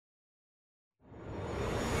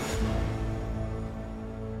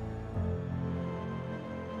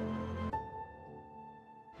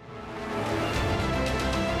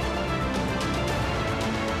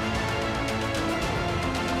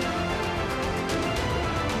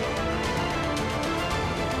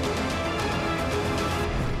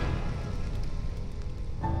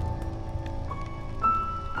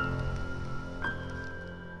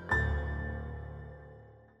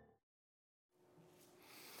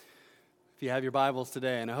If you have your Bibles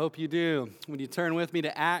today, and I hope you do, would you turn with me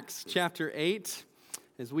to Acts chapter 8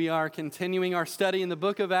 as we are continuing our study in the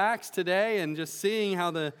book of Acts today and just seeing how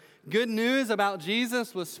the good news about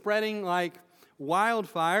Jesus was spreading like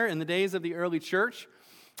wildfire in the days of the early church,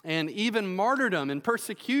 and even martyrdom and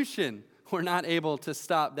persecution were not able to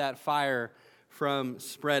stop that fire from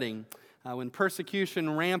spreading. When persecution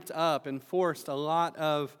ramped up and forced a lot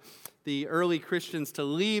of the early Christians to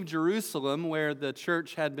leave Jerusalem, where the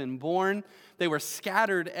church had been born. They were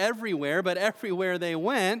scattered everywhere, but everywhere they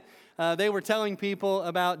went, they were telling people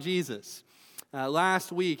about Jesus.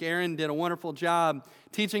 Last week, Aaron did a wonderful job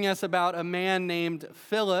teaching us about a man named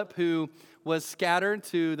Philip who was scattered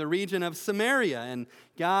to the region of Samaria, and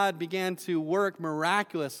God began to work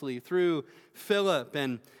miraculously through Philip,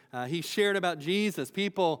 and he shared about Jesus.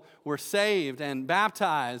 People were saved and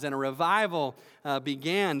baptized, and a revival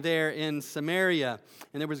began there in Samaria.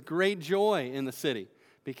 And there was great joy in the city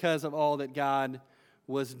because of all that God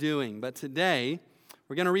was doing. But today,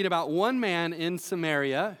 we're going to read about one man in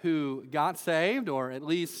Samaria who got saved, or at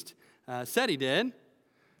least said he did,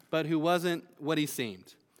 but who wasn't what he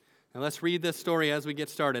seemed. Now let's read this story as we get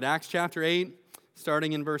started. Acts chapter 8,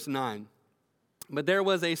 starting in verse 9. But there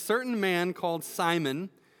was a certain man called Simon,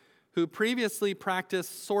 who previously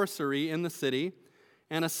practiced sorcery in the city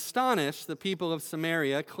and astonished the people of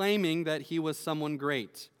Samaria, claiming that he was someone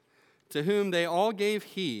great, to whom they all gave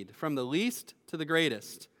heed, from the least to the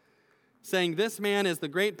greatest, saying, "This man is the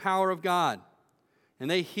great power of God." And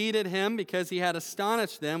they heeded him because he had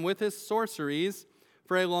astonished them with his sorceries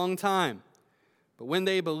for a long time. But when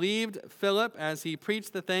they believed Philip as he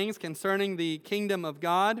preached the things concerning the kingdom of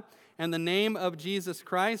God and the name of Jesus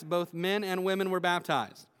Christ, both men and women were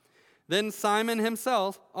baptized. Then Simon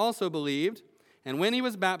himself also believed, and when he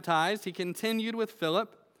was baptized, he continued with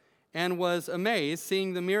Philip and was amazed,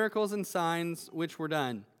 seeing the miracles and signs which were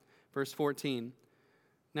done. Verse 14.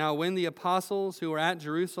 Now when the apostles who were at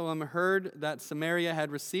Jerusalem heard that Samaria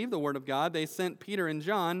had received the word of God, they sent Peter and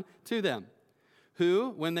John to them, who,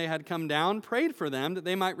 when they had come down, prayed for them that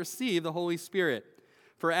they might receive the Holy Spirit.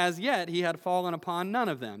 For as yet he had fallen upon none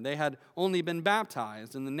of them. They had only been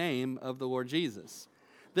baptized in the name of the Lord Jesus.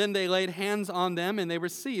 Then they laid hands on them, and they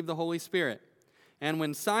received the Holy Spirit. And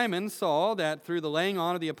when Simon saw that through the laying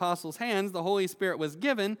on of the apostles' hands the Holy Spirit was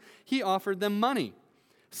given, he offered them money,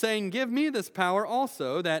 saying, "Give me this power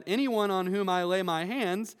also, that anyone on whom I lay my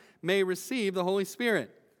hands may receive the Holy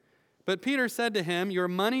Spirit." But Peter said to him, "Your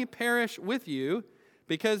money perish with you,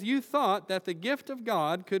 because you thought that the gift of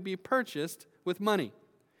God could be purchased with money.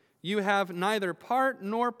 You have neither part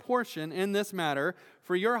nor portion in this matter,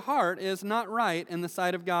 for your heart is not right in the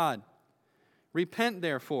sight of God. Repent,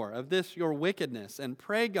 therefore, of this your wickedness, and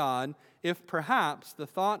pray God if perhaps the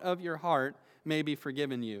thought of your heart may be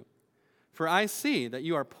forgiven you. For I see that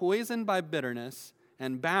you are poisoned by bitterness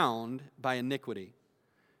and bound by iniquity."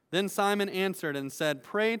 Then Simon answered and said,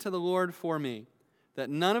 "Pray to the Lord for me,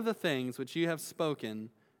 that none of the things which you have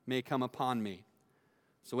spoken may come upon me."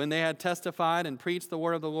 So when they had testified and preached the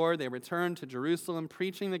word of the Lord, they returned to Jerusalem,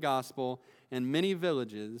 preaching the gospel in many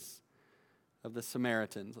villages of the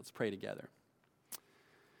Samaritans. Let's pray together.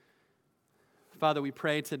 Father, we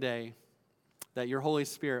pray today that your Holy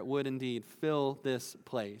Spirit would indeed fill this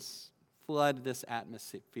place, flood this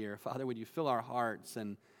atmosphere. Father, would you fill our hearts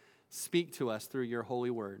and speak to us through your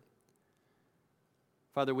holy word.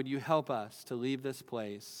 Father, would you help us to leave this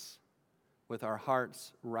place with our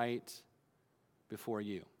hearts right before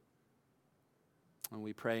you. And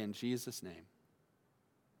we pray in Jesus' name.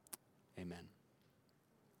 Amen.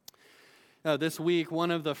 This week,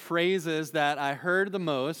 one of the phrases that I heard the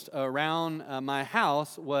most around my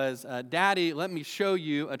house was, "Daddy, let me show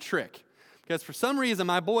you a trick." Because for some reason,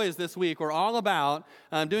 my boys this week were all about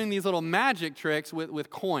doing these little magic tricks with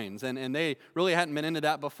coins. And they really hadn't been into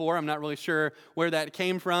that before. I'm not really sure where that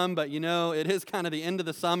came from. But, you know, it is kind of the end of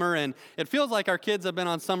the summer. And it feels like our kids have been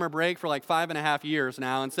on summer break for like 5.5 years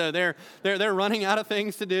now. And so they're running out of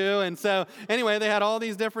things to do. And so anyway, they had all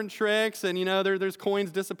these different tricks. And, you know, there's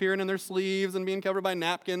coins disappearing in their sleeves and being covered by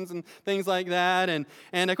napkins and things like that. And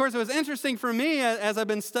of course, it was interesting for me as I've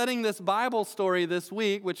been studying this Bible story this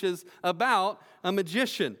week, which is about a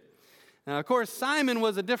magician. Now, of course, Simon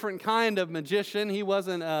was a different kind of magician. He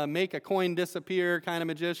wasn't a make a coin disappear kind of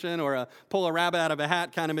magician or a pull a rabbit out of a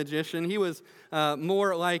hat kind of magician. He was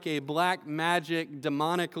more like a black magic,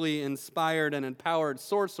 demonically inspired and empowered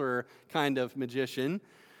sorcerer kind of magician.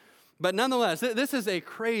 But nonetheless, this is a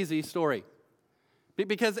crazy story.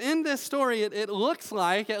 Because in this story, it looks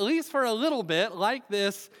like, at least for a little bit, like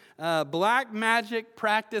this black magic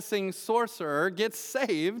practicing sorcerer gets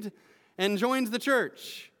saved and joins the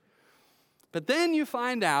church. But then you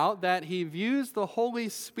find out that he views the Holy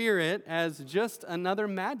Spirit as just another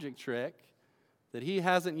magic trick that he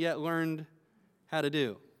hasn't yet learned how to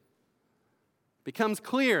do. It becomes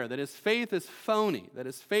clear that his faith is phony, that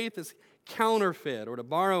his faith is counterfeit, or to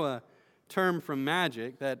borrow a term from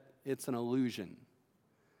magic, that it's an illusion.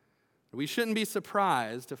 We shouldn't be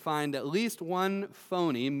surprised to find at least one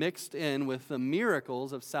phony mixed in with the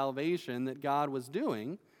miracles of salvation that God was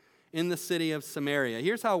doing in the city of Samaria.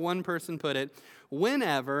 Here's how one person put it: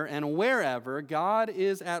 whenever and wherever God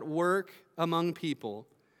is at work among people,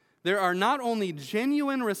 there are not only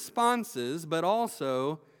genuine responses, but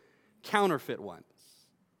also counterfeit ones.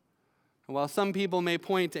 While some people may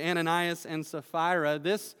point to Ananias and Sapphira,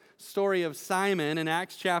 this story of Simon in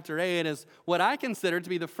Acts chapter 8 is what I consider to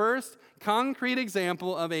be the first concrete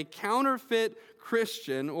example of a counterfeit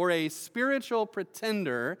Christian or a spiritual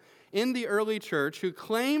pretender in the early church who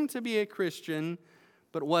claimed to be a Christian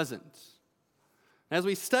but wasn't. As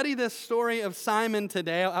we study this story of Simon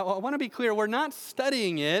today, I want to be clear, we're not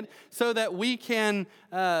studying it so that we can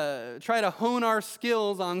try to hone our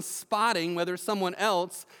skills on spotting whether someone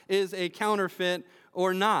else is a counterfeit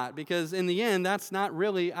or not, because in the end, that's not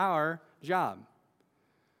really our job.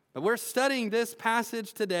 But we're studying this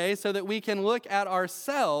passage today so that we can look at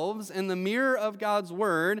ourselves in the mirror of God's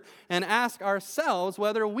Word and ask ourselves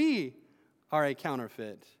whether we are a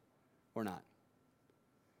counterfeit or not.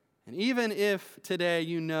 And even if today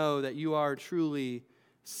you know that you are truly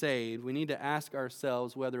saved, we need to ask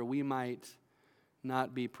ourselves whether we might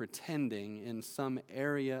not be pretending in some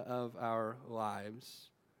area of our lives.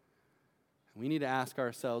 We need to ask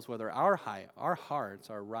ourselves whether our hearts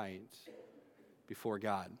are right before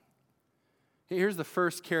God. Here's the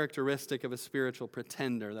first characteristic of a spiritual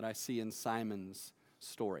pretender that I see in Simon's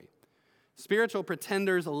story. Spiritual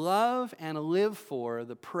pretenders love and live for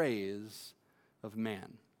the praise of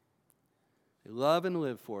man. They love and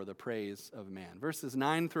live for the praise of man. Verses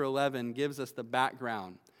 9 through 11 gives us the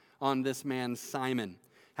background on this man Simon,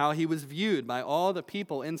 how he was viewed by all the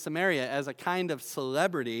people in Samaria as a kind of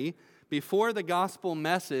celebrity before the gospel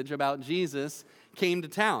message about Jesus came to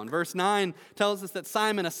town. Verse 9 tells us that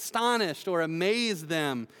Simon astonished or amazed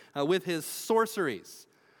them with his sorceries.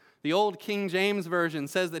 The old King James Version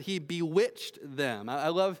says that he bewitched them. I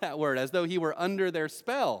love that word, as though he were under their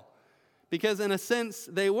spell. Because in a sense,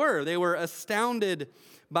 they were astounded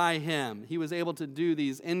by him. He was able to do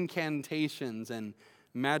these incantations and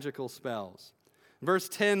magical spells. Verse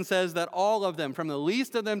 10 says that all of them, from the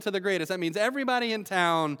least of them to the greatest, that means everybody in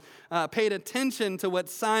town paid attention to what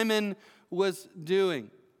Simon was doing.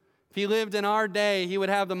 If he lived in our day, he would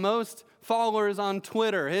have the most followers on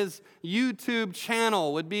Twitter. His YouTube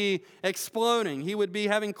channel would be exploding. He would be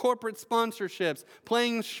having corporate sponsorships,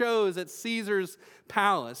 playing shows at Caesar's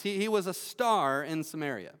palace. He was a star in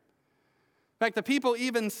Samaria. In fact, the people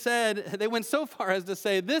even said, they went so far as to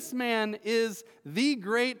say, this man is the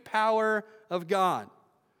great power of God.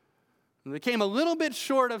 And they came a little bit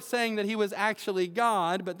short of saying that he was actually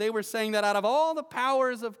God, but they were saying that out of all the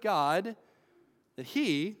powers of God, that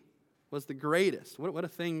he was the greatest. What a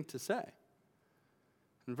thing to say.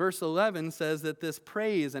 And verse 11 says that this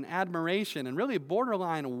praise and admiration and really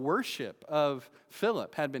borderline worship of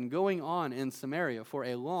Philip had been going on in Samaria for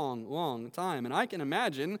a long, long time. And I can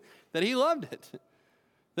imagine that he loved it.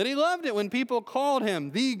 That he loved it when people called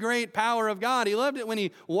him the great power of God. He loved it when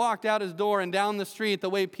he walked out his door and down the street, the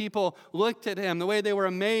way people looked at him, the way they were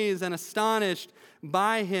amazed and astonished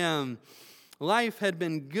by him. Life had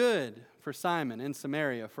been good for Simon in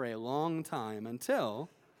Samaria for a long time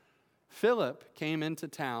until Philip came into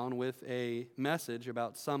town with a message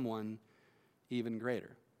about someone even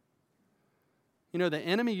greater. You know, the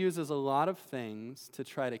enemy uses a lot of things to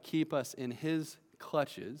try to keep us in his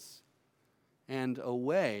clutches and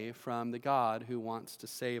away from the God who wants to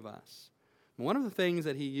save us. And one of the things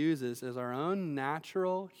that he uses is our own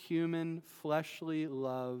natural, human, fleshly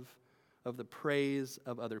love of the praise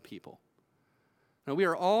of other people. Now, we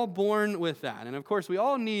are all born with that. And of course, we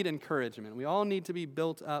all need encouragement. We all need to be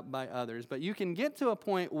built up by others. But you can get to a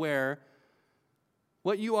point where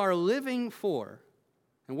what you are living for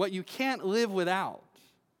and what you can't live without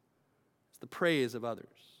is the praise of others.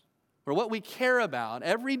 Or what we care about,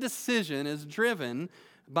 every decision is driven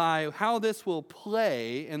by how this will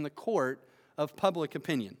play in the court of public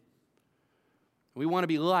opinion. We want to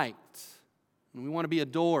be liked. And we want to be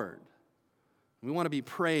adored. And we want to be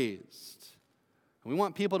praised. We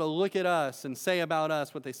want people to look at us and say about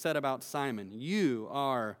us what they said about Simon. You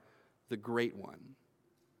are the great one.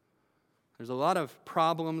 There's a lot of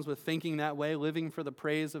problems with thinking that way, living for the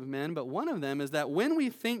praise of men, but one of them is that when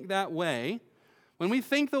we think that way, When we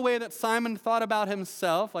think the way that Simon thought about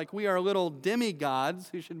himself, like we are little demigods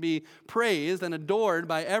who should be praised and adored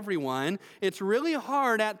by everyone, it's really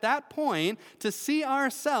hard at that point to see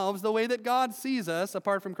ourselves the way that God sees us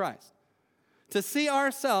apart from Christ. To see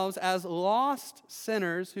ourselves as lost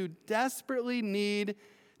sinners who desperately need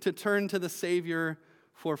to turn to the Savior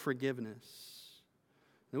for forgiveness.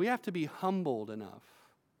 And we have to be humbled enough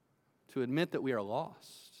to admit that we are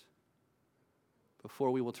lost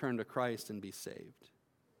before we will turn to Christ and be saved.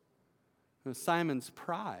 And Simon's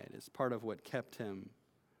pride is part of what kept him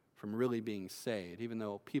from really being saved, even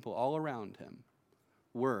though people all around him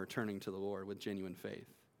were turning to the Lord with genuine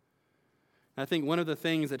faith. I think one of the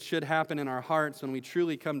things that should happen in our hearts when we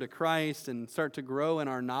truly come to Christ and start to grow in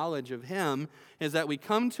our knowledge of Him is that we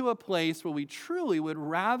come to a place where we truly would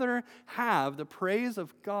rather have the praise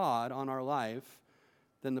of God on our life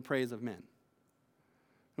than the praise of men.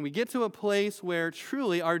 And we get to a place where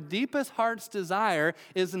truly our deepest heart's desire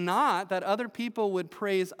is not that other people would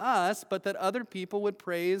praise us, but that other people would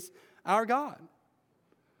praise our God.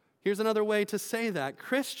 Here's another way to say that.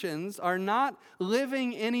 Christians are not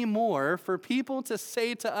living anymore for people to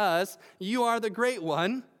say to us, "You are the great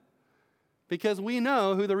one," because we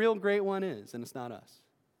know who the real great one is, and it's not us.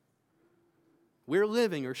 We're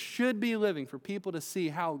living, or should be living, for people to see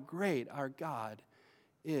how great our God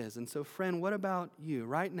is. And so, friend, what about you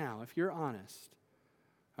right now, if you're honest?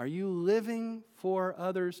 Are you living for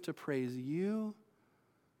others to praise you,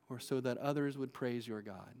 or so that others would praise your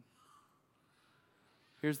God?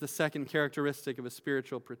 Here's the second characteristic of a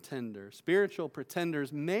spiritual pretender. Spiritual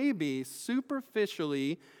pretenders may be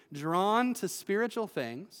superficially drawn to spiritual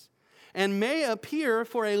things and may appear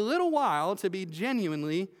for a little while to be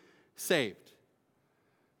genuinely saved.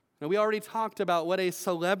 Now, we already talked about what a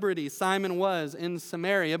celebrity Simon was in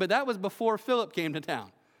Samaria, but that was before Philip came to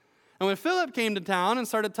town. And when Philip came to town and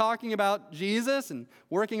started talking about Jesus and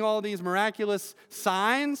working all these miraculous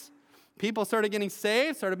signs, people started getting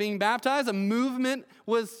saved, started being baptized. A movement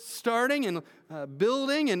was starting and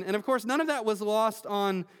building. And of course, none of that was lost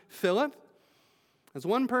on Philip. As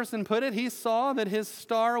one person put it, he saw that his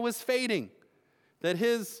star was fading, that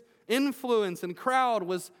his influence and crowd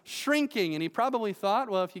was shrinking. And he probably thought,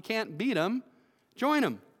 well, if you can't beat him, join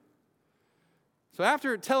him. So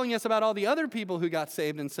after telling us about all the other people who got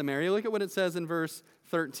saved in Samaria, look at what it says in verse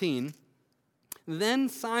 13. Then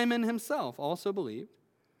Simon himself also believed.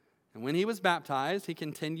 And when he was baptized, he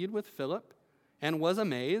continued with Philip and was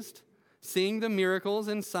amazed, seeing the miracles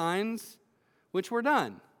and signs which were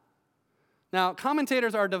done. Now,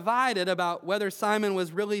 commentators are divided about whether Simon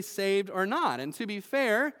was really saved or not. And to be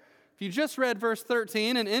fair, if you just read verse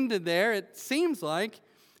 13 and ended there, it seems like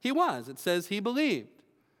he was. It says he believed.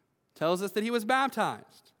 It tells us that he was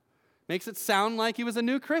baptized. Makes it sound like he was a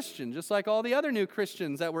new Christian, just like all the other new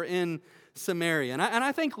Christians that were in Samaria. And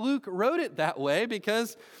I think Luke wrote it that way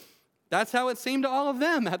because that's how it seemed to all of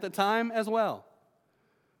them at the time as well.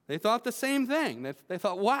 They thought the same thing. They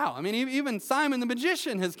thought, wow, I mean, even Simon the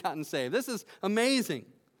magician has gotten saved. This is amazing.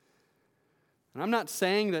 And I'm not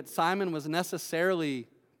saying that Simon was necessarily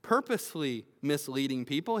purposefully misleading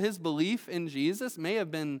people. His belief in Jesus may have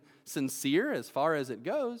been sincere as far as it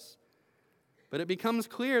goes, but it becomes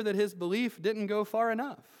clear that his belief didn't go far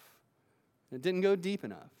enough. It didn't go deep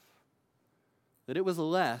enough. That it was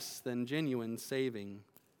less than genuine saving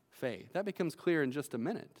faith. That becomes clear in just a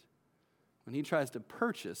minute when he tries to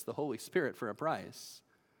purchase the Holy Spirit for a price.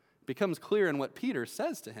 It becomes clear in what Peter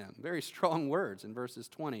says to him. Very strong words in verses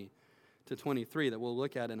 20 to 23 that we'll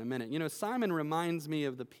look at in a minute. You know, Simon reminds me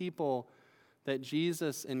of the people that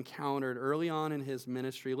Jesus encountered early on in his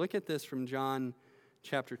ministry. Look at this from John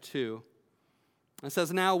chapter 2. It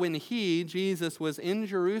says, "Now when he, Jesus, was in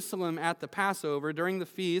Jerusalem at the Passover during the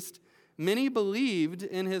feast, many believed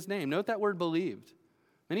in his name." Note that word believed.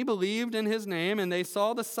 Many believed in his name, and they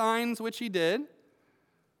saw the signs which he did.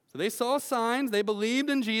 So they saw signs, they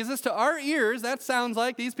believed in Jesus. To our ears, that sounds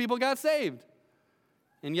like these people got saved.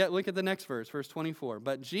 And yet, look at the next verse, verse 24.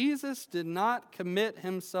 "But Jesus did not commit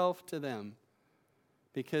himself to them,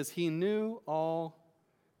 because he knew all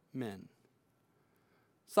men."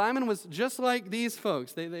 Simon was just like these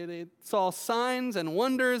folks. They saw signs and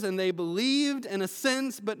wonders, and they believed in a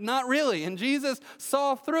sense, but not really. And Jesus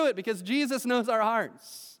saw through it because Jesus knows our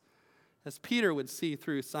hearts, as Peter would see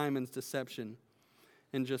through Simon's deception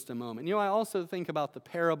in just a moment. You know, I also think about the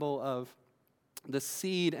parable of the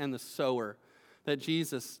seed and the sower that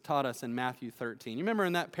Jesus taught us in Matthew 13. You remember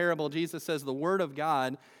in that parable, Jesus says the word of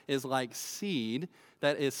God is like seed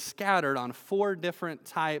that is scattered on 4 different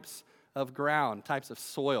types of ground, types of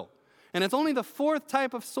soil. And it's only the fourth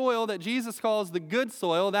type of soil that Jesus calls the good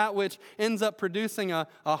soil, that which ends up producing a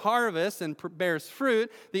harvest and bears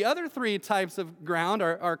fruit. The other three types of ground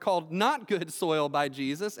are called not good soil by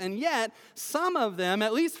Jesus, and yet some of them,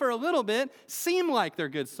 at least for a little bit, seem like they're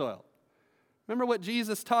good soil. Remember what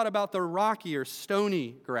Jesus taught about the rocky or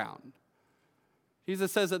stony ground.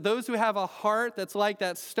 Jesus says that those who have a heart that's like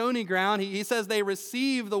that stony ground, he says they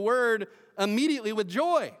receive the word immediately with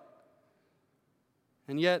joy.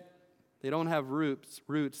 And yet, they don't have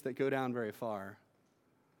roots that go down very far.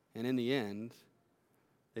 And in the end,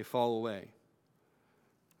 they fall away.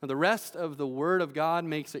 Now, the rest of the Word of God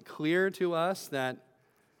makes it clear to us that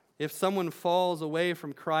if someone falls away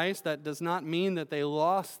from Christ, that does not mean that they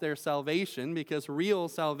lost their salvation, because real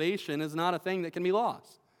salvation is not a thing that can be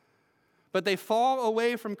lost. But they fall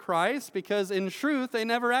away from Christ because in truth they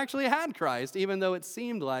never actually had Christ, even though it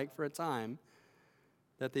seemed like for a time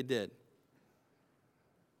that they did.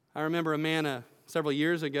 I remember a man several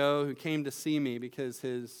years ago who came to see me because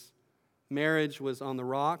his marriage was on the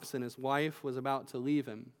rocks and his wife was about to leave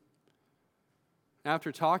him.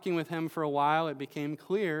 After talking with him for a while, it became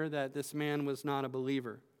clear that this man was not a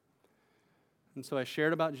believer. And so I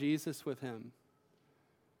shared about Jesus with him.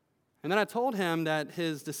 And then I told him that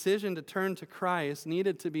his decision to turn to Christ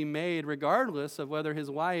needed to be made regardless of whether his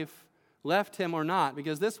wife left him or not,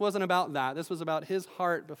 because this wasn't about that. This was about his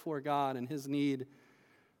heart before God and his need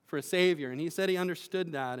for a Savior. And he said he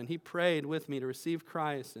understood that, and he prayed with me to receive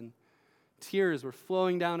Christ, and tears were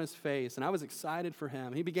flowing down his face, and I was excited for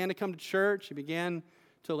him. He began to come to church. He began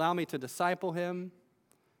to allow me to disciple him,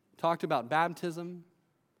 talked about baptism.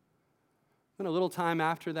 Then a little time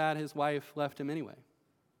after that, his wife left him anyway.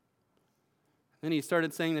 Then he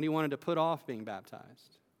started saying that he wanted to put off being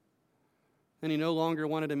baptized. Then he no longer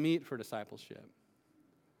wanted to meet for discipleship.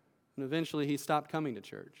 And eventually he stopped coming to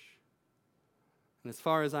church. And as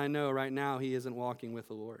far as I know, right now, he isn't walking with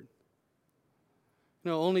the Lord.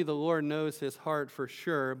 No, only the Lord knows his heart for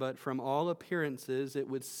sure, but from all appearances, it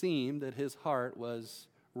would seem that his heart was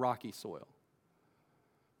rocky soil.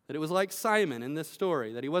 That it was like Simon in this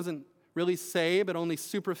story, that he wasn't really saved, but only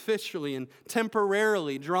superficially and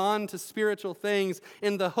temporarily drawn to spiritual things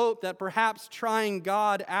in the hope that perhaps trying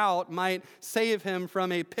God out might save him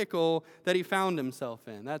from a pickle that he found himself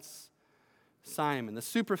in. That's Simon. The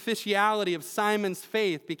superficiality of Simon's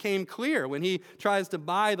faith became clear when he tries to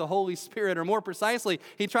buy the Holy Spirit, or more precisely,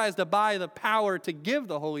 he tries to buy the power to give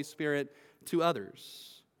the Holy Spirit to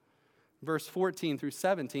others. Verse 14 through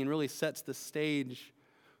 17 really sets the stage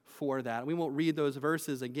for that. We won't read those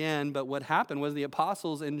verses again, but what happened was the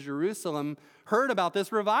apostles in Jerusalem heard about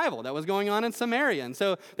this revival that was going on in Samaria. And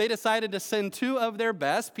so they decided to send two of their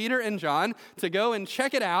best, Peter and John, to go and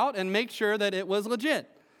check it out and make sure that it was legit.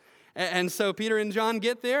 And so Peter and John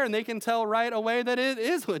get there, and they can tell right away that it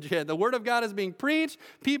is legit. The Word of God is being preached.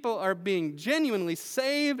 People are being genuinely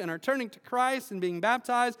saved and are turning to Christ and being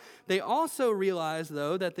baptized. They also realize,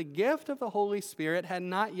 though, that the gift of the Holy Spirit had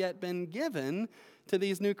not yet been given to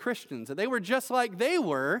these new Christians. That they were just like they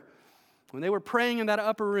were when they were praying in that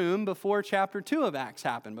upper room before chapter 2 of Acts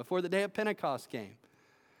happened, before the day of Pentecost came.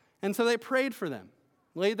 And so they prayed for them,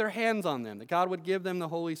 laid their hands on them, that God would give them the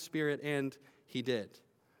Holy Spirit, and He did.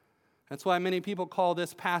 That's why many people call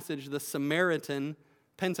this passage the Samaritan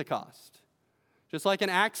Pentecost. Just like in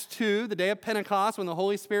Acts 2, the day of Pentecost, when the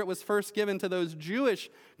Holy Spirit was first given to those Jewish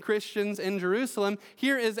Christians in Jerusalem,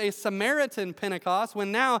 here is a Samaritan Pentecost,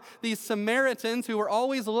 when now these Samaritans, who were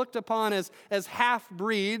always looked upon as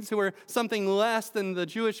half-breeds, who were something less than the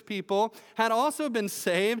Jewish people, had also been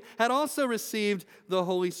saved, had also received the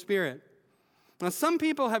Holy Spirit. Now, some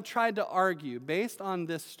people have tried to argue, based on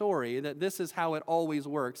this story, that this is how it always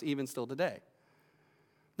works, even still today.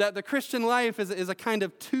 That the Christian life is a kind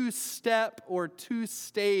of two-step or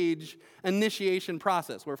two-stage initiation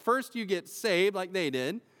process, where first you get saved like they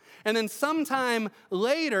did, and then sometime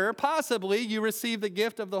later, possibly, you receive the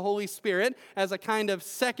gift of the Holy Spirit as a kind of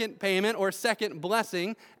second payment or second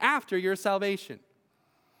blessing after your salvation.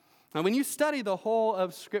 Now, when you study the whole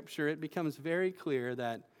of Scripture, it becomes very clear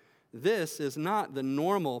that this is not the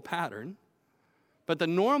normal pattern, but the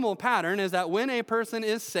normal pattern is that when a person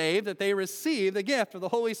is saved, that they receive the gift of the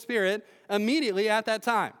Holy Spirit immediately at that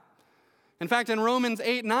time. In fact, in Romans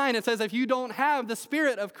 8:9, it says, if you don't have the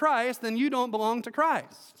Spirit of Christ, then you don't belong to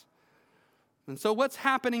Christ. And so what's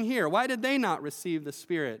happening here? Why did they not receive the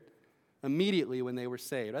Spirit immediately when they were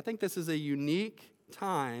saved? I think this is a unique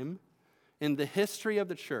time in the history of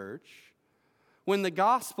the church when the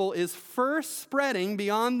gospel is first spreading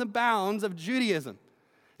beyond the bounds of Judaism.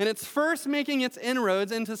 And it's first making its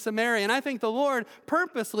inroads into Samaria. And I think the Lord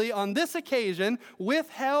purposely, on this occasion,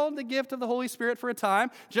 withheld the gift of the Holy Spirit for a time,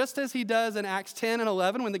 just as he does in Acts 10 and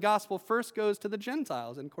 11 when the gospel first goes to the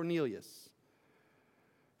Gentiles and Cornelius.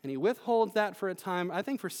 And he withholds that for a time, I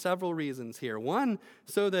think for several reasons here. One,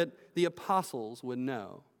 so that the apostles would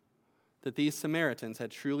know that these Samaritans had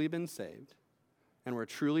truly been saved and were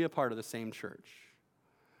truly a part of the same church.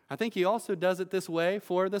 I think he also does it this way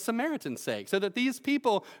for the Samaritans' sake, so that these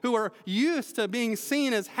people who are used to being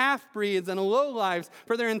seen as half-breeds and lowlifes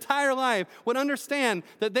for their entire life would understand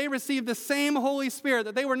that they received the same Holy Spirit,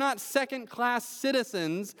 that they were not second-class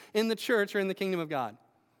citizens in the church or in the kingdom of God.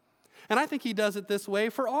 And I think he does it this way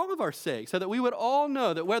for all of our sake, so that we would all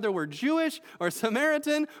know that whether we're Jewish or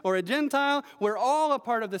Samaritan or a Gentile, we're all a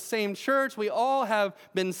part of the same church. We all have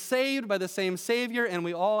been saved by the same Savior, and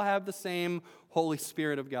we all have the same Holy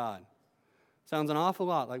Spirit of God. Sounds an awful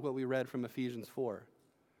lot like what we read from Ephesians 4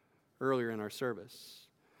 earlier in our service.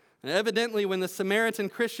 And evidently, when the Samaritan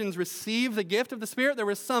Christians received the gift of the Spirit, there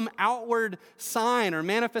was some outward sign or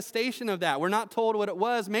manifestation of that. We're not told what it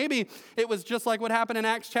was. Maybe it was just like what happened in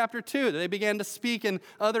Acts chapter 2, that they began to speak in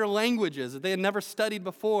other languages that they had never studied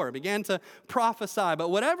before, began to prophesy. But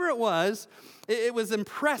whatever it was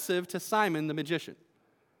impressive to Simon the magician.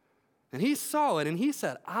 And he saw it and he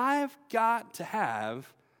said, I've got to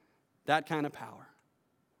have that kind of power.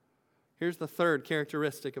 Here's the third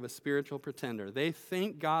characteristic of a spiritual pretender. They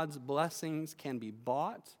think God's blessings can be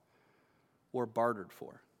bought or bartered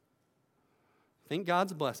for. Think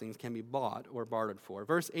God's blessings can be bought or bartered for.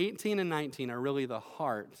 Verse 18 and 19 are really the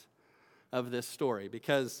heart of this story,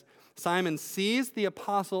 because Simon sees the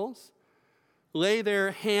apostles lay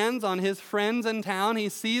their hands on his friends in town. He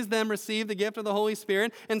sees them receive the gift of the Holy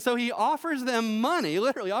Spirit, and so he offers them money,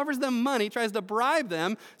 literally offers them money, tries to bribe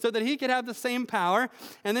them so that he could have the same power.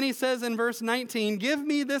 And then he says in verse 19, give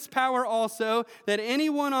me this power also, that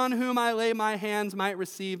anyone on whom I lay my hands might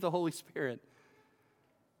receive the Holy Spirit.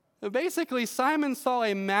 So basically, Simon saw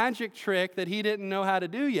a magic trick that he didn't know how to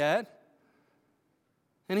do yet,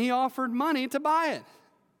 and he offered money to buy it.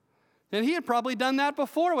 And he had probably done that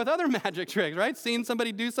before with other magic tricks, right? Seen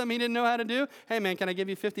somebody do something he didn't know how to do. Hey, man, can I give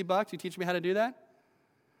you $50? You teach me how to do that?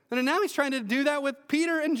 And now he's trying to do that with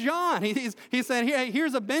Peter and John. He's saying, hey,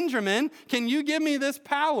 here's a Benjamin. Can you give me this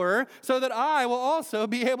power so that I will also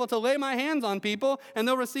be able to lay my hands on people and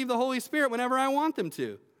they'll receive the Holy Spirit whenever I want them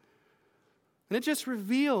to? And it just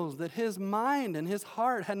reveals that his mind and his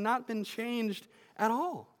heart had not been changed at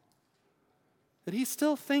all. That he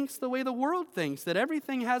still thinks the way the world thinks, that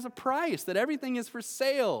everything has a price, that everything is for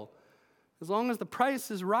sale, as long as the price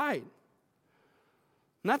is right.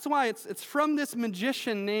 And that's why it's from this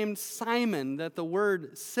magician named Simon that the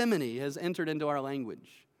word simony has entered into our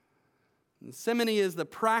language. And simony is the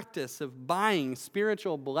practice of buying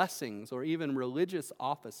spiritual blessings or even religious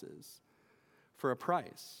offices for a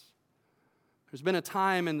price. There's been a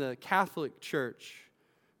time in the Catholic Church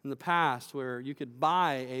in the past where you could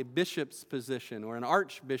buy a bishop's position or an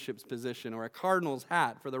archbishop's position or a cardinal's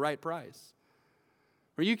hat for the right price.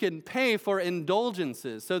 Or you can pay for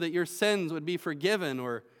indulgences so that your sins would be forgiven,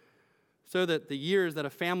 or so that the years that a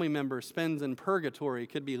family member spends in purgatory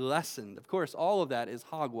could be lessened. Of course, all of that is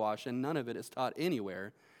hogwash, and none of it is taught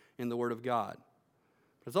anywhere in the Word of God.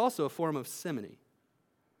 But it's also a form of simony.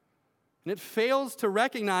 And it fails to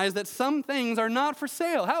recognize that some things are not for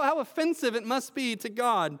sale. How offensive it must be to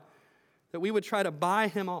God that we would try to buy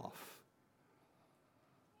him off.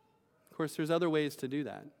 Of course, there's other ways to do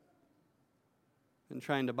that than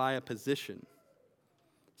trying to buy a position.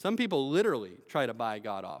 Some people literally try to buy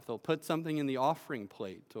God off. They'll put something in the offering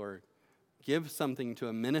plate or give something to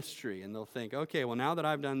a ministry, and they'll think, okay, well, now that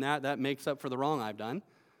I've done that, that makes up for the wrong I've done.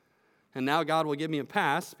 And now God will give me a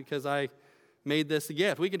pass because I made this a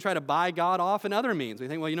gift. We can try to buy God off in other means. We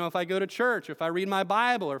think, well, if I go to church, if I read my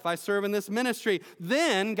Bible, or if I serve in this ministry,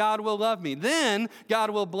 then God will love me. Then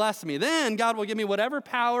God will bless me. Then God will give me whatever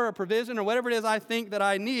power or provision or whatever it is I think that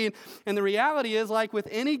I need. And the reality is, like with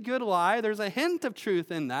any good lie, there's a hint of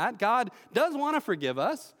truth in that. God does want to forgive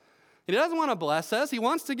us. He doesn't want to bless us. He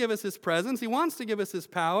wants to give us his presence. He wants to give us his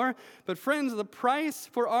power. But friends, the price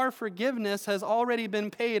for our forgiveness has already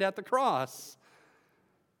been paid at the cross.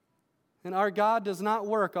 And our God does not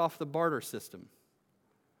work off the barter system.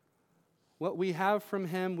 What we have from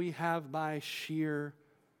him, we have by sheer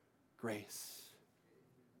grace.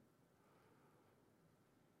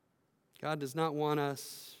 God does not want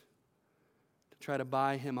us to try to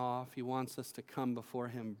buy him off. He wants us to come before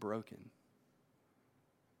him broken.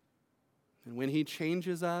 And when he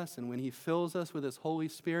changes us and when he fills us with his Holy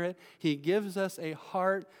Spirit, he gives us a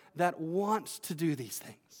heart that wants to do these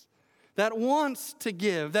things, that wants to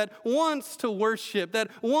give, that wants to worship, that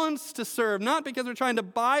wants to serve, not because we're trying to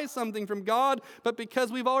buy something from God, but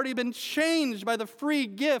because we've already been changed by the free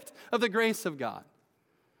gift of the grace of God.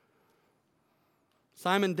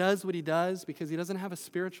 Simon does what he does because he doesn't have a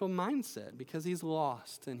spiritual mindset, because he's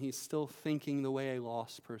lost and he's still thinking the way a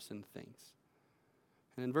lost person thinks.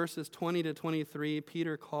 And in verses 20 to 23,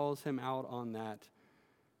 Peter calls him out on that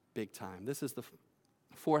big time. This is the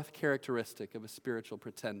fourth characteristic of a spiritual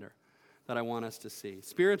pretender that I want us to see.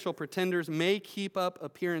 Spiritual pretenders may keep up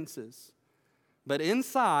appearances, but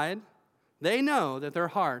inside, they know that their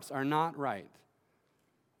hearts are not right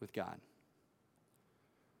with God.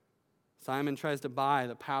 Simon tries to buy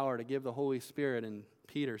the power to give the Holy Spirit, and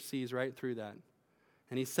Peter sees right through that.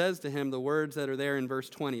 And he says to him the words that are there in verse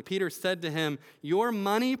 20. Peter said to him, "Your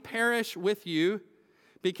money perish with you,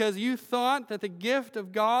 because you thought that the gift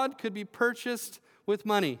of God could be purchased with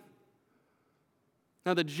money."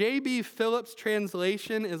 Now, the J.B. Phillips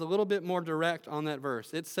translation is a little bit more direct on that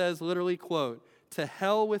verse. It says literally, quote, "To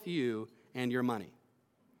hell with you and your money."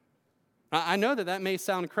 I know that may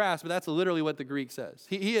sound crass, but that's literally what the Greek says.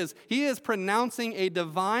 He is pronouncing a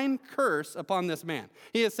divine curse upon this man.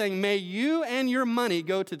 He is saying, may you and your money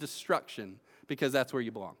go to destruction, because that's where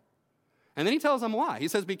you belong. And then he tells them why. He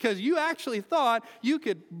says, because you actually thought you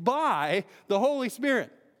could buy the Holy Spirit.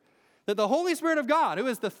 That the Holy Spirit of God, who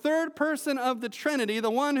is the third person of the Trinity, the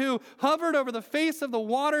one who hovered over the face of the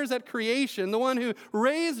waters at creation, the one who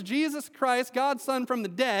raised Jesus Christ, God's Son, from the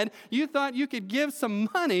dead, you thought you could give some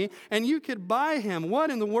money and you could buy him. What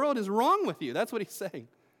in the world is wrong with you? That's what he's saying.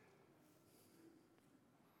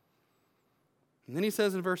 And then he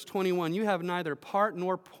says in verse 21, you have neither part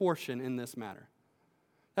nor portion in this matter.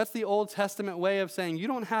 That's the Old Testament way of saying you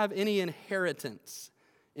don't have any inheritance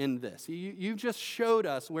in this. You just showed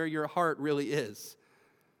us where your heart really is.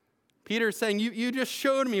 Peter's saying, you just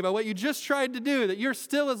showed me by what you just tried to do, that you're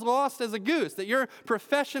still as lost as a goose, that your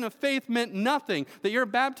profession of faith meant nothing, that your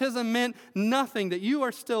baptism meant nothing, that you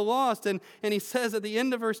are still lost. And he says at the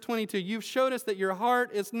end of verse 22, you've showed us that your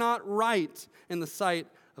heart is not right in the sight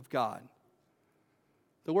of God.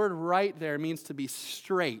 The word right there means to be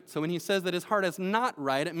straight. So when he says that his heart is not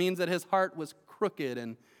right, it means that his heart was crooked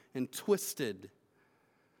and twisted.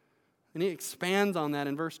 And he expands on that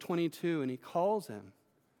in verse 22, and he calls him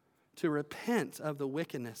to repent of the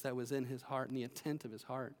wickedness that was in his heart and the intent of his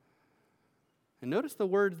heart. And notice the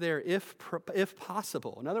word there, if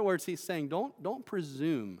possible. In other words, he's saying, don't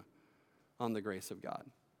presume on the grace of God,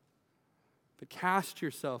 but cast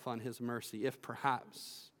yourself on his mercy, if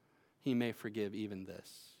perhaps he may forgive even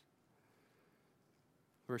this.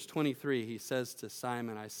 Verse 23, he says to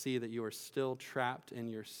Simon, I see that you are still trapped in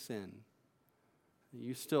your sin.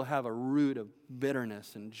 You still have a root of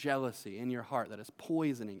bitterness and jealousy in your heart that is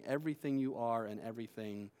poisoning everything you are and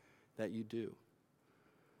everything that you do.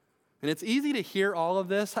 And it's easy to hear all of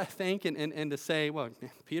this, I think, and to say, well,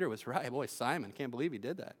 Peter was right. Boy, Simon, can't believe he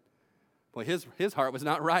did that. Boy, his heart was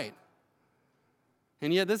not right.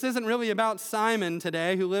 And yet this isn't really about Simon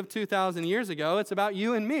today who lived 2,000 years ago. It's about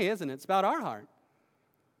you and me, isn't it? It's about our heart.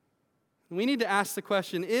 And we need to ask the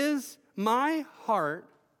question, is my heart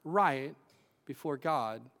right before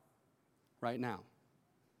God right now?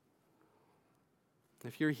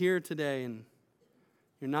 If you're here today and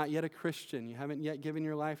you're not yet a Christian, you haven't yet given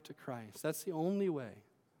your life to Christ, that's the only way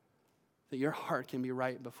that your heart can be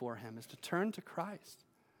right before him, is to turn to Christ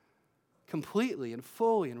completely and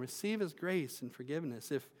fully and receive his grace and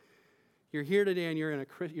forgiveness. If you're here today and you're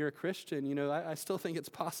a Christian, I still think it's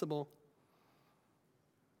possible.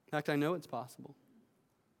 In fact, I know it's possible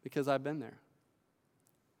because I've been there.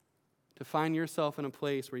 To find yourself in a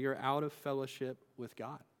place where you're out of fellowship with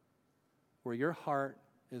God, where your heart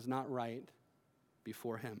is not right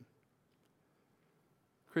before him.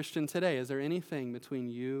 Christian, today, is there anything between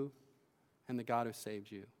you and the God who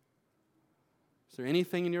saved you? Is there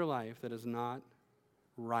anything in your life that is not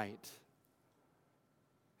right?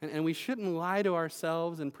 And we shouldn't lie to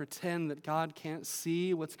ourselves and pretend that God can't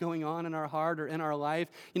see what's going on in our heart or in our life.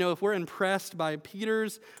 If we're impressed by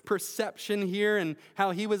Peter's perception here and how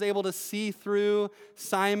he was able to see through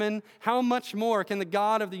Simon, how much more can the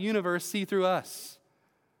God of the universe see through us?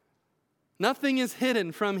 Nothing is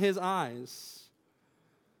hidden from his eyes.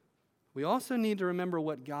 We also need to remember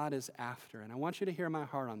what God is after. And I want you to hear my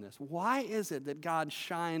heart on this. Why is it that God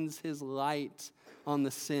shines his light on the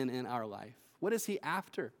sin in our life? What is he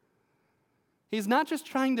after? He's not just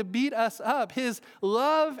trying to beat us up. His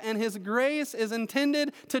love and his grace is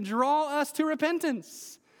intended to draw us to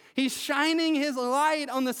repentance. He's shining his light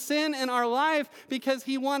on the sin in our life because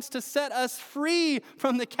he wants to set us free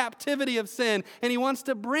from the captivity of sin. And he wants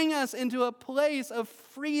to bring us into a place of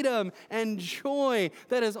freedom and joy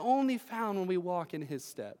that is only found when we walk in his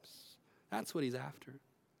steps. That's what he's after.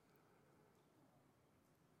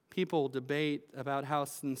 People debate about how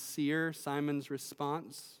sincere Simon's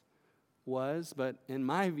response was, but in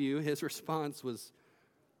my view, his response was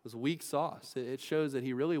weak sauce. It shows that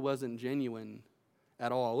he really wasn't genuine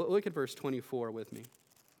at all. Look at verse 24 with me.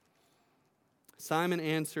 Simon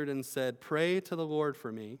answered and said, "Pray to the Lord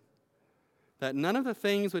for me, that none of the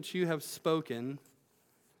things which you have spoken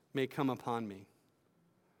may come upon me."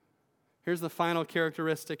 Here's the final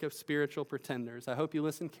characteristic of spiritual pretenders. I hope you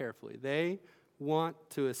listen carefully. They want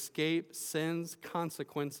to escape sin's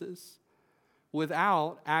consequences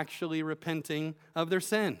without actually repenting of their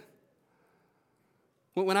sin.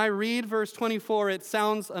 When I read verse 24, it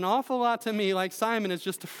sounds an awful lot to me like Simon is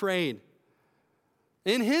just afraid.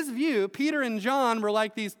 In his view, Peter and John were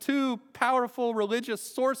like these two powerful religious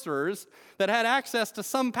sorcerers that had access to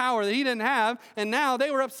some power that he didn't have, and now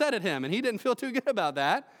they were upset at him, and he didn't feel too good about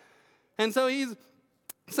that. And so he's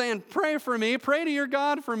saying, pray for me, pray to your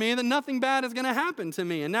God for me, that nothing bad is going to happen to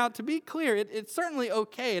me. And now, to be clear, it's certainly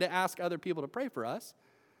okay to ask other people to pray for us.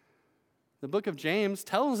 The book of James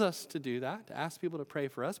tells us to do that, to ask people to pray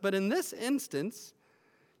for us. But in this instance,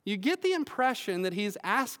 you get the impression that he's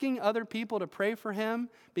asking other people to pray for him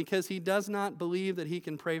because he does not believe that he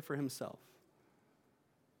can pray for himself.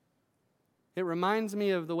 It reminds me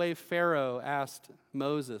of the way Pharaoh asked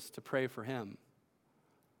Moses to pray for him,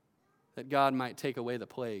 that God might take away the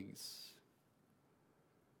plagues.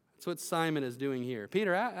 That's what Simon is doing here.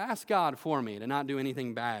 Peter, ask God for me to not do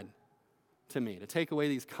anything bad to me, to take away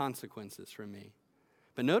these consequences from me.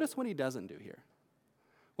 But notice what he doesn't do here.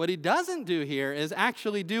 What he doesn't do here is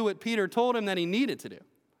actually do what Peter told him that he needed to do.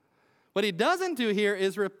 What he doesn't do here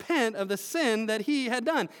is repent of the sin that he had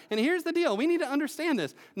done. And here's the deal. We need to understand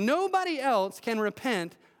this. Nobody else can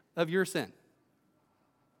repent of your sin.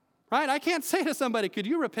 Right? I can't say to somebody, could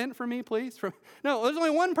you repent for me, please? No, there's only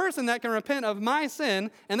one person that can repent of my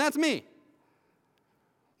sin, and that's me.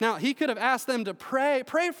 Now, he could have asked them to pray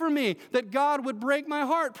for me that God would break my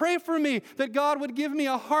heart. Pray for me that God would give me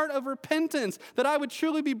a heart of repentance, that I would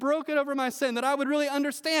truly be broken over my sin, that I would really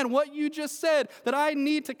understand what you just said, that I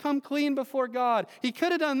need to come clean before God. He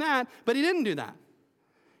could have done that, but he didn't do that.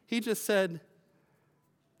 He just said,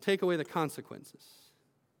 take away the consequences.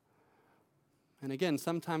 And again,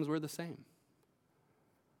 sometimes we're the same.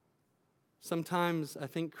 Sometimes I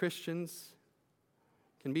think Christians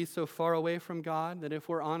can be so far away from God that if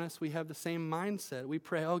we're honest, we have the same mindset. We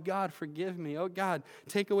pray, oh God, forgive me. Oh God,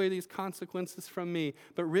 take away these consequences from me.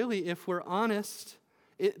 But really, if we're honest,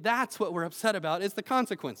 that's what we're upset about, is the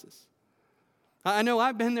consequences. I know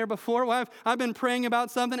I've been there before. I've been praying about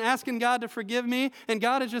something, asking God to forgive me, and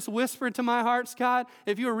God has just whispered to my heart, Scott,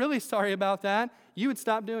 if you were really sorry about that, you would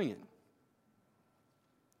stop doing it.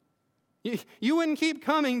 You wouldn't keep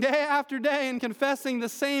coming day after day and confessing the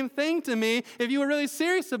same thing to me. If you were really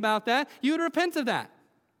serious about that, you would repent of that.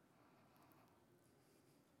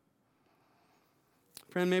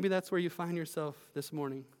 Friend, maybe that's where you find yourself this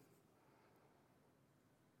morning.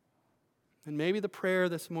 And maybe the prayer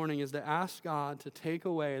this morning is to ask God to take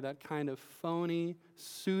away that kind of phony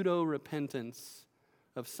pseudo-repentance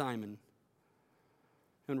of Simon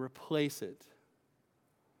and replace it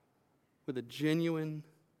with a genuine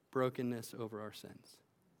brokenness over our sins.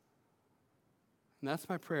 And that's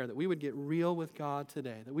my prayer, that we would get real with God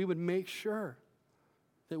today, that we would make sure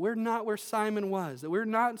that we're not where Simon was, that we're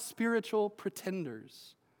not spiritual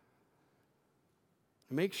pretenders.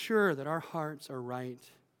 Make sure that our hearts are right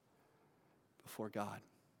before God.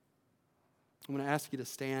 I'm going to ask you to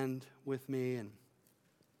stand with me, and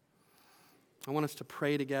I want us to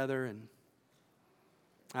pray together. And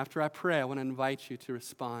after I pray, I want to invite you to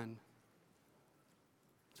respond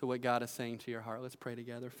to what God is saying to your heart. Let's pray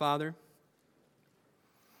together. Father,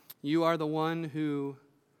 you are the one who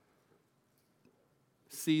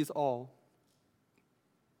sees all.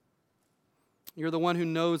 You're the one who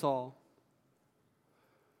knows all.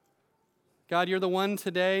 God, you're the one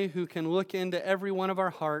today who can look into every one of our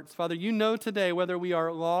hearts. Father, you know today whether we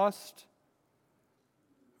are lost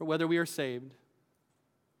or whether we are saved.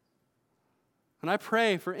 And I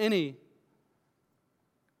pray for any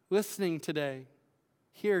listening today,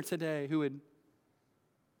 here today, who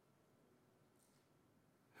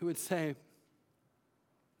would say,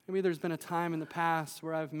 maybe there's been a time in the past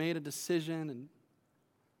where I've made a decision and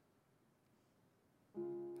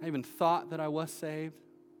I even thought that I was saved.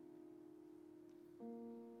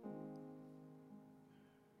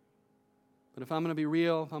 But But if I'm going to be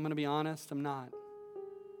real, if I'm going to be honest, I'm not.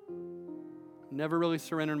 I've never really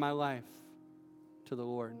surrendered my life to the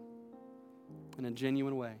Lord in a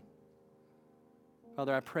genuine way.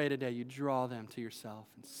 Father, I pray today you draw them to yourself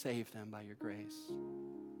and save them by your grace.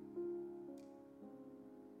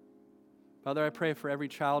 Father, I pray for every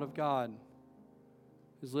child of God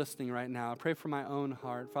who's listening right now. I pray for my own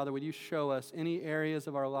heart. Father, would you show us any areas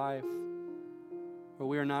of our life where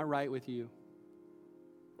we are not right with you?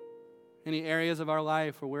 Any areas of our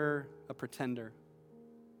life where we're a pretender?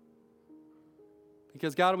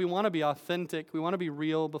 Because God, we want to be authentic. We want to be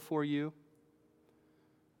real before you.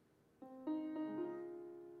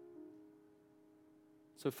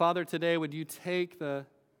 So, Father, today would you take the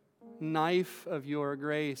knife of your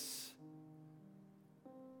grace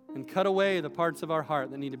and cut away the parts of our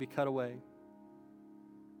heart that need to be cut away.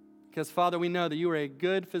 Because, Father, we know that you are a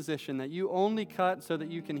good physician, that you only cut so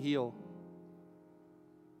that you can heal.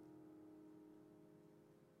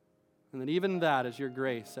 And that even that is your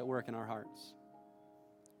grace at work in our hearts.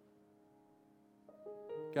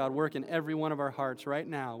 God, work in every one of our hearts right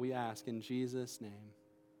now, we ask in Jesus' name.